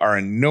who are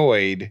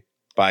annoyed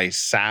by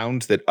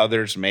sounds that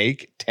others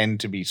make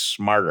tend to be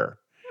smarter.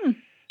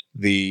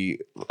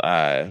 The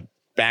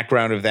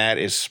background of that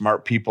is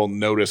smart people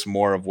notice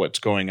more of what's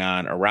going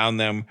on around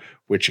them,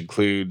 which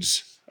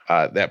includes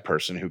that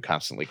person who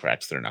constantly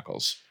cracks their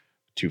knuckles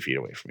 2 feet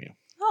away from you.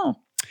 Oh.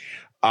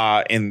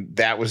 And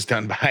that was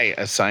done by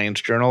a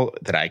science journal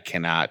that I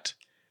cannot.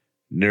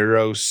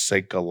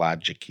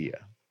 Neuropsychologia.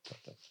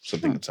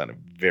 Something that sounded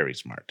very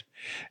smart.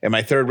 And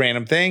my third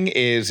random thing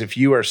is if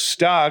you are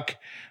stuck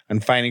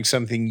on finding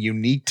something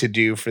unique to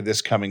do for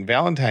this coming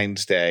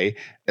Valentine's Day,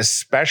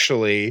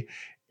 especially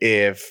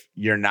if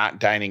you're not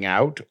dining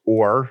out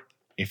or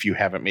if you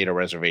haven't made a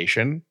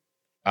reservation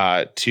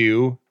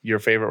to your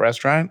favorite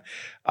restaurant,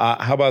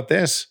 how about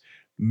this?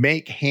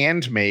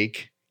 Hand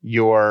make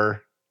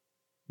your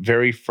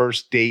very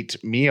first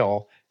date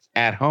meal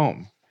at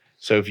home.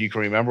 So if you can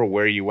remember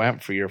where you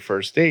went for your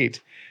first date,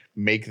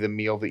 make the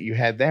meal that you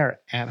had there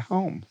at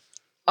home.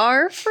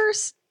 Our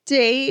first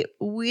date,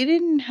 we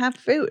didn't have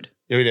food.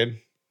 Yeah, we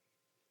did.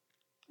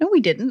 No,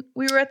 we didn't.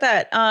 We were at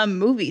that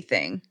movie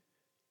thing.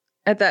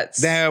 At that.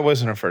 That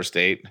wasn't a first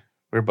date.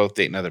 We were both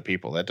dating other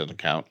people. That doesn't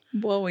count.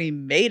 Well, we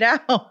made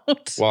out.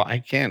 Well, I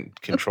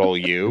can't control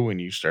you when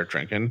you start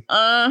drinking.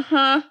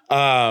 Uh-huh.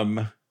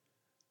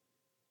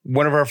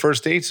 One of our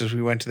first dates is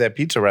we went to that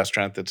pizza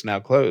restaurant that's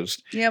now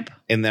closed. Yep.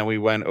 And then we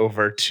went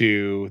over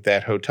to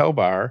that hotel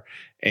bar,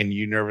 and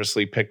you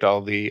nervously picked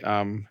all the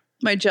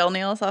my gel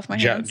nails off my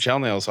hands. Gel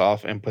nails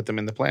off and put them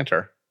in the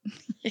planter.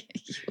 You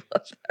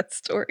love that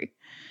story.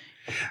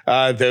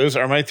 Those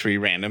are my 3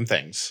 random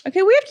things.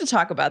 Okay, we have to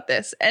talk about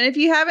this. And if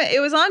you haven't, it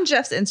was on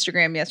Jeff's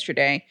Instagram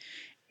yesterday.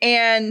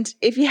 And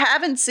if you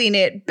haven't seen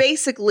it,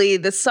 basically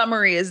the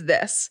summary is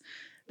this.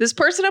 This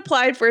person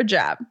applied for a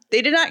job.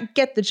 They did not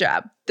get the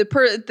job.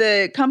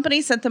 The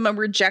company sent them a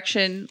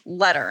rejection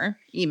letter,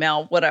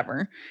 email,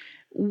 whatever,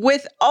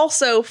 with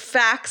also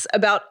facts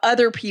about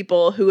other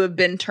people who have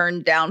been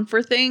turned down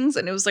for things.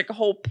 And it was like a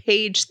whole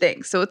page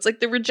thing. So it's like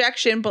the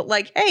rejection, but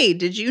like, hey,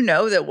 did you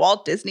know that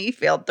Walt Disney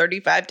failed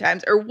 35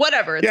 times or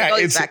whatever? It's like all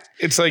these facts.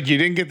 It's like you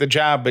didn't get the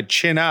job, but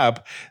chin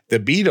up. The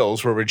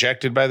Beatles were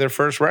rejected by their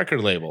first record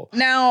label.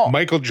 Now,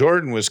 Michael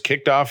Jordan was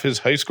kicked off his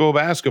high school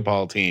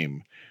basketball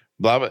team.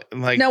 Blah, blah,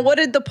 like, now, what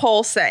did the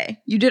poll say?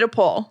 You did a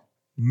poll.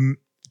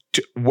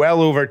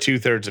 Well over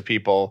 2/3 of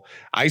people.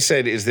 I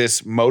said, is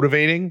this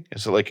motivating?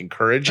 Is it like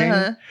encouraging?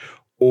 Uh-huh.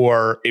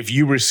 Or if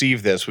you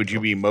receive this, would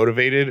you be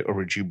motivated or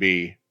would you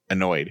be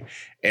annoyed?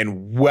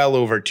 And well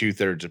over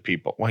 2/3 of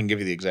people, well, I can give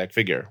you the exact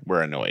figure,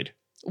 were annoyed.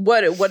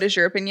 What is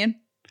your opinion?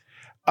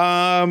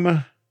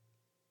 I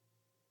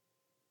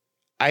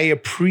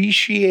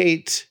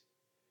appreciate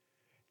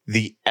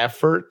the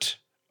effort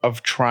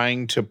of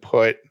trying to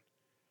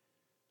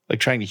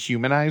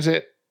humanize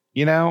it,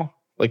 you know?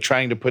 Like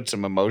trying to put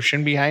some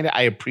emotion behind it.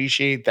 I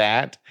appreciate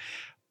that.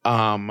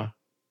 I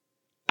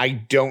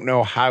don't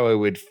know how I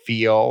would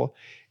feel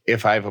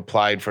if I've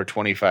applied for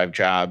 25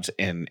 jobs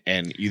and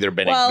either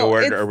been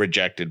ignored or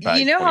rejected by 25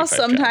 You know how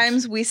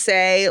sometimes jobs. we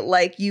say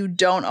like you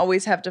don't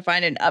always have to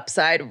find an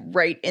upside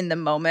right in the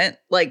moment.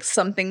 Like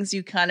some things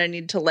you kind of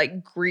need to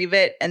like grieve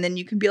it and then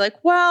you can be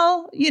like,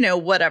 well, you know,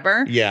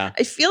 whatever. Yeah.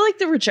 I feel like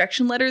the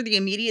rejection letter, the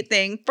immediate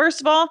thing, first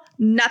of all,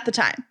 not the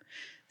time.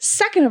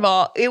 Second of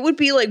all, it would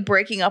be like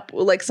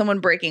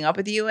someone breaking up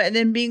with you and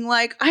then being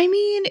like, I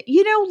mean,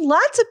 you know,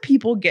 lots of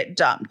people get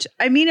dumped.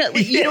 I mean,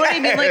 you know what I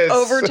mean? Like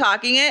over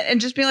talking it and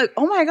just being like,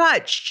 oh my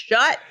God,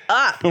 shut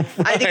up. Right.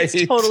 I think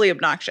it's totally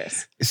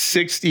obnoxious.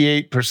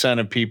 68%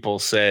 of people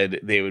said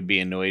they would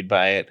be annoyed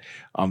by it.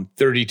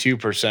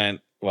 32%,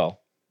 well,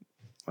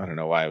 I don't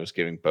know why I was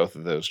giving both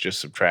of those. Just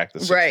subtract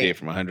the 68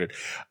 from 100.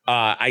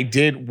 I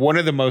did. One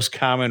of the most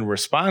common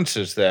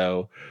responses,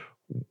 though,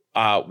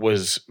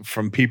 was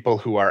from people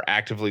who are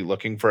actively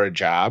looking for a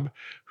job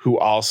who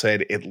all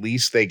said at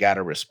least they got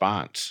a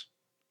response.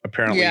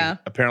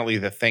 Apparently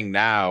the thing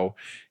now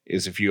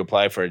is if you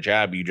apply for a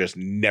job, you just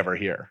never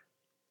hear.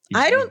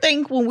 I don't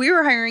think when we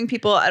were hiring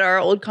people at our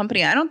old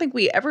company, I don't think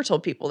we ever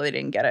told people they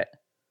didn't get it.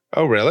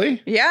 Oh,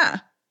 really? Yeah.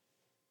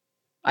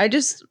 I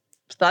just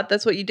thought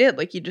that's what you did.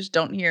 Like you just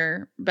don't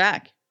hear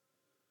back.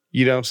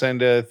 You don't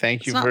send a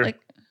thank you for...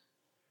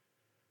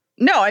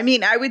 No, I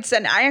mean, I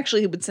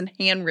actually would send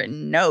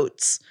handwritten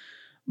notes,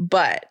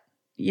 but,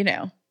 you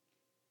know,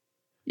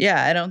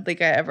 yeah, I don't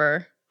think I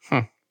ever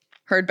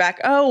heard back.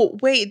 Oh,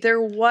 wait,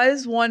 there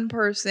was one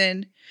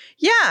person.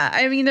 Yeah,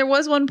 I mean, there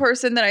was one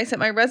person that I sent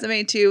my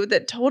resume to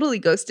that totally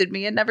ghosted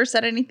me and never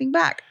said anything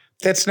back.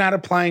 That's not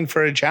applying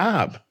for a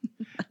job.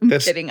 I'm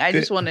kidding. I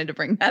just wanted to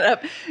bring that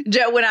up.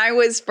 When I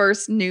was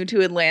first new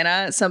to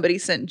Atlanta, somebody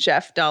sent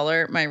Jeff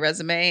Dollar my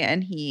resume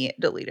and he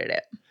deleted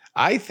it.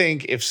 I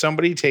think if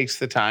somebody takes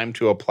the time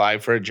to apply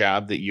for a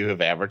job that you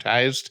have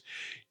advertised,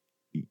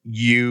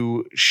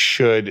 you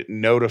should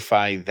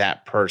notify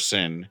that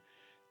person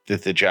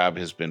that the job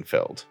has been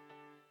filled.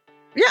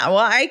 Yeah, well,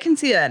 I can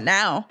see that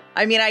now.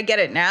 I mean, I get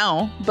it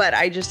now, but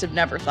I just have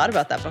never thought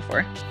about that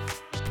before.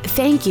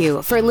 Thank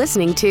you for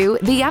listening to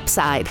The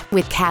Upside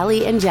with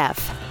Callie and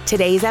Jeff.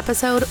 Today's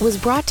episode was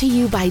brought to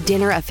you by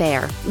Dinner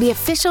Affair, the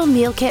official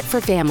meal kit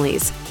for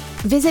families.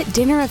 Visit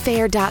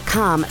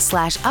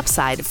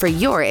dinneraffair.com/upside for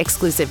your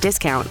exclusive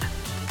discount.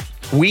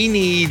 We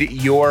need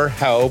your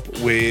help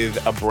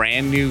with a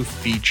brand new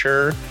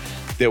feature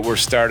that we're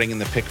starting in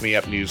the Pick Me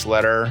Up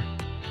newsletter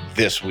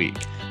this week.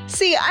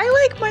 See,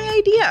 I like my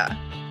idea.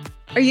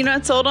 Are you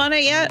not sold on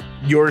it yet?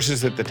 Yours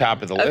is at the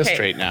top of the list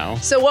right now.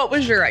 So what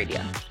was your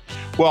idea?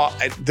 Well,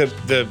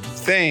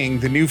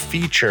 the new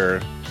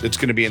feature that's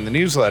going to be in the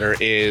newsletter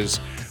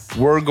is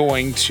we're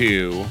going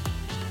to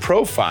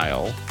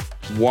profile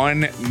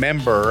one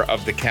member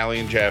of the Callie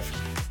and Jeff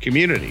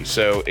community.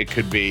 So it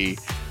could be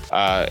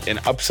an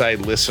Upside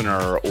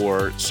listener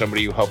or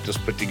somebody who helped us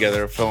put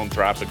together a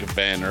philanthropic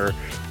event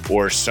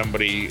or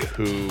somebody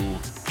who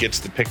gets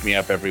to pick me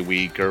up every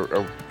week or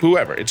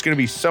whoever. It's going to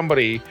be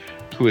somebody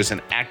who is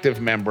an active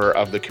member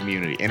of the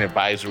community, an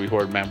advisory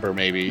board member,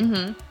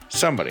 maybe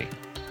somebody.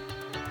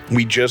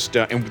 We just,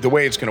 and the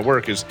way it's going to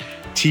work is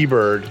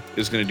T-Bird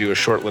is going to do a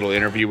short little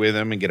interview with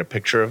them and get a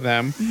picture of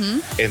them.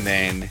 And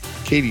then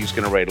Katie's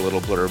going to write a little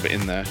blurb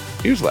in the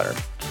newsletter.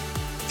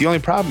 The only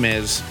problem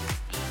is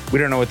We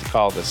don't know what to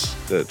call this,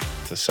 the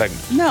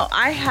segment. No,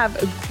 I have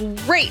a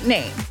great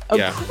name.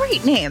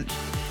 Great name.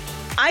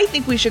 I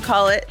think we should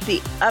call it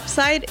the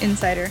Upside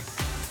Insider.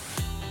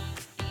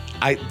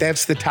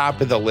 That's the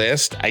top of the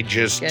list. I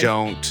just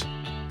don't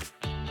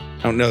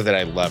know that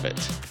I love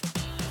it.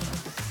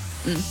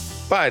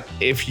 But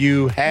if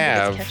you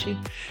have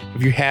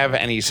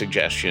any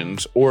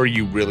suggestions or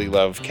you really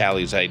love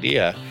Callie's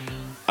idea,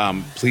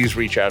 please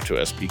reach out to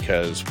us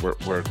because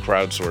we're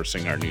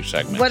crowdsourcing our new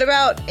segment. What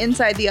about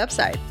Inside the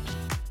Upside?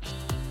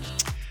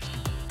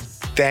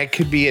 That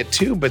could be it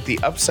too, but the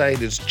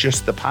Upside is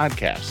just the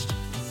podcast.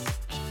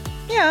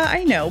 Yeah,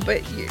 I know,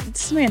 but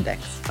it's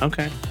semantics.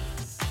 Okay.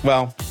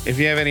 Well, if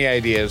you have any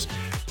ideas,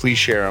 please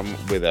share them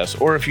with us.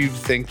 Or if you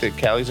think that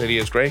Callie's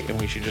idea is great and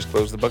we should just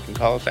close the book and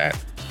call it that,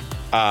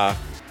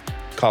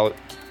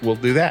 we'll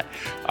do that.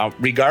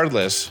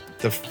 Regardless,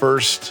 the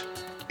first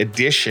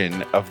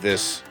edition of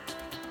this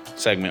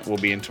segment will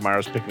be in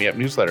tomorrow's Pick Me Up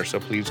newsletter. So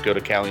please go to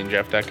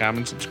CallieandJeff.com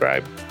and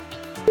subscribe.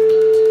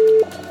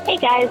 Hey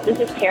guys, this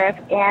is Tara,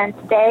 and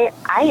today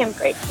I am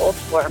grateful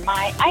for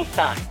my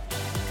iPhone.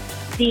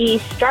 The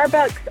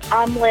Starbucks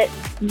omelet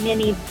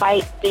mini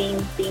bite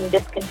thing being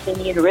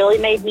discontinued really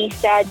made me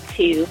sad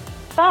too,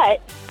 but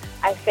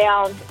I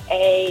found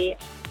a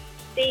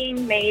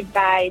thing made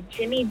by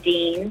Jimmy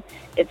Dean.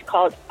 It's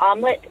called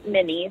Omelet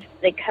Minis.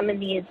 They come in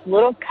these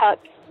little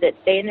cups that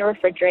stay in the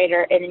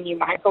refrigerator, and then you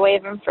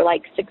microwave them for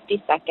like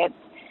 60 seconds.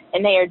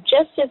 And they are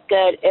just as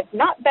good, if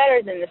not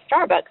better, than the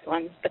Starbucks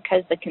ones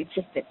because the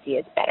consistency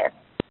is better.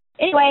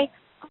 Anyway,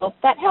 hope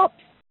that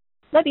helps.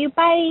 Love you.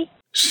 Bye.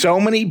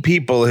 So many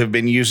people have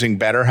been using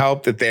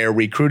BetterHelp that they are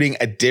recruiting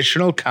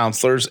additional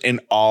counselors in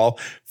all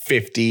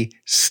 50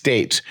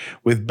 states.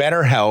 With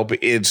BetterHelp,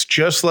 it's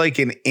just like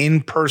an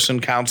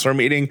in-person counselor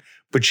meeting,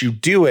 but you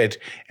do it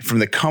from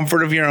the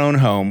comfort of your own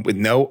home with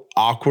no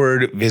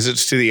awkward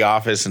visits to the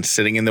office and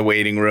sitting in the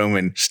waiting room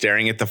and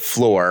staring at the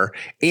floor.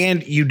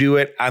 And you do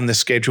it on the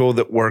schedule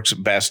that works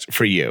best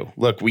for you.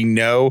 Look, we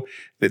know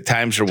that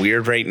times are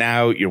weird right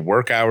now. Your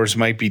work hours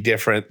might be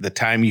different. The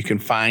time you can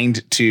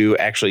find to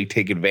actually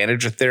take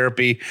advantage of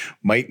therapy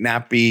might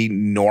not be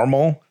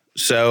normal.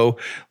 So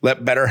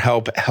let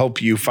BetterHelp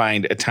help you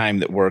find a time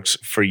that works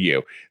for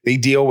you. They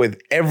deal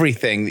with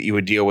everything that you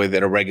would deal with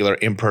at a regular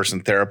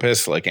in-person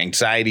therapist, like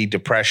anxiety,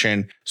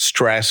 depression,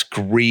 stress,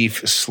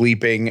 grief,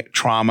 sleeping,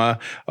 trauma.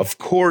 Of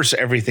course,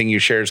 everything you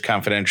share is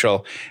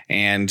confidential,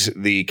 and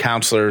the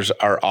counselors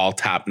are all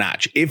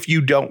top-notch. If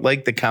you don't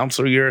like the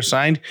counselor you're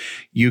assigned,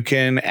 you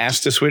can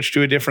ask to switch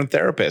to a different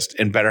therapist,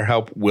 and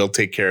BetterHelp will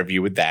take care of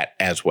you with that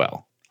as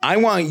well. I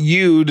want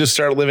you to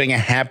start living a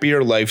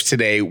happier life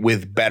today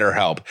with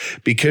BetterHelp.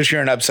 Because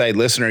you're an Upside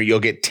listener, you'll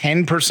get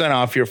 10%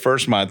 off your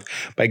first month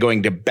by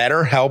going to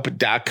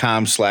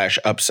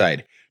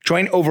betterhelp.com/upside.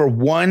 Join over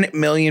 1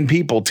 million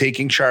people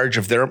taking charge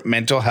of their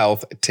mental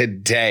health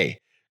today.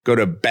 Go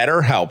to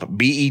BetterHelp,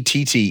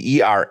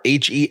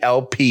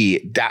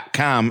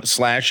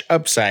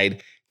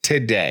 BetterHelp.com/upside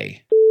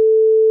today.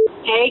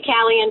 Hey,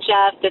 Callie and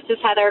Jeff. This is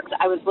Heather.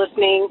 I was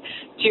listening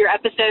to your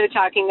episode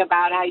talking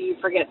about how you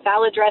forget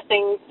salad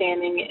dressing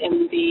standing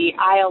in the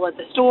aisle at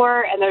the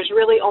store, and there's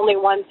really only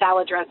one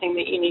salad dressing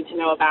that you need to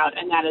know about,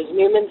 and that is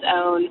Newman's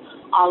Own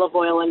olive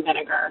oil and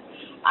vinegar.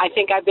 I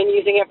think I've been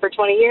using it for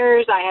 20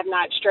 years. I have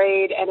not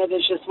strayed, and it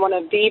is just one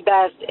of the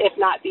best, if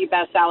not the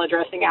best, salad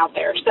dressing out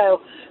there.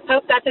 So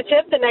hope that's a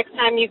tip the next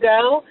time you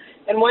go,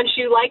 and once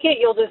you like it,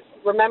 you'll just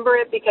remember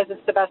it because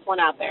it's the best one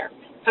out there.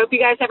 Hope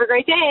you guys have a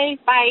great day.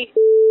 Bye.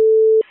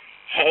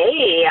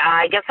 Hey,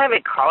 I guess I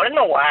haven't called in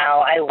a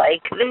while. I like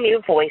the new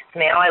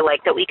voicemail. I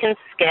like that we can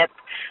skip.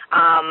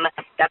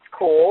 That's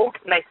cool.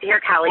 Nice to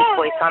hear Callie's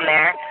voice on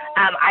there.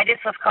 I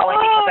just was calling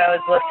because I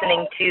was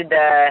listening to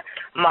the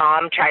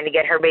mom trying to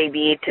get her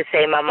baby to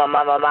say mama,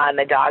 mama, mama, and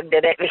the dog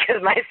did it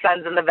because my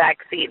son's in the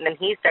back seat, and then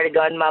he started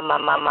going mama,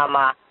 mama,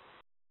 mama.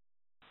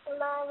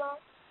 Mama.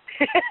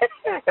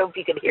 I hope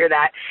you could hear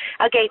that.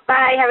 Okay,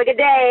 bye. Have a good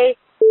day.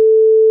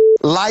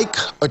 Like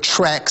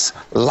attracts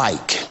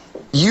like.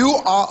 You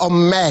are a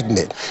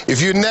magnet.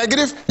 If you're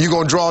negative, you're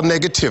going to draw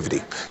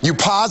negativity. You're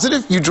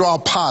positive, you draw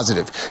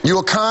positive. You're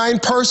a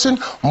kind person,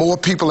 more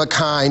people are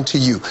kind to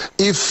you.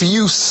 If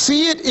you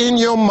see it in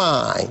your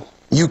mind,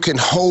 you can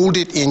hold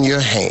it in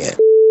your hand.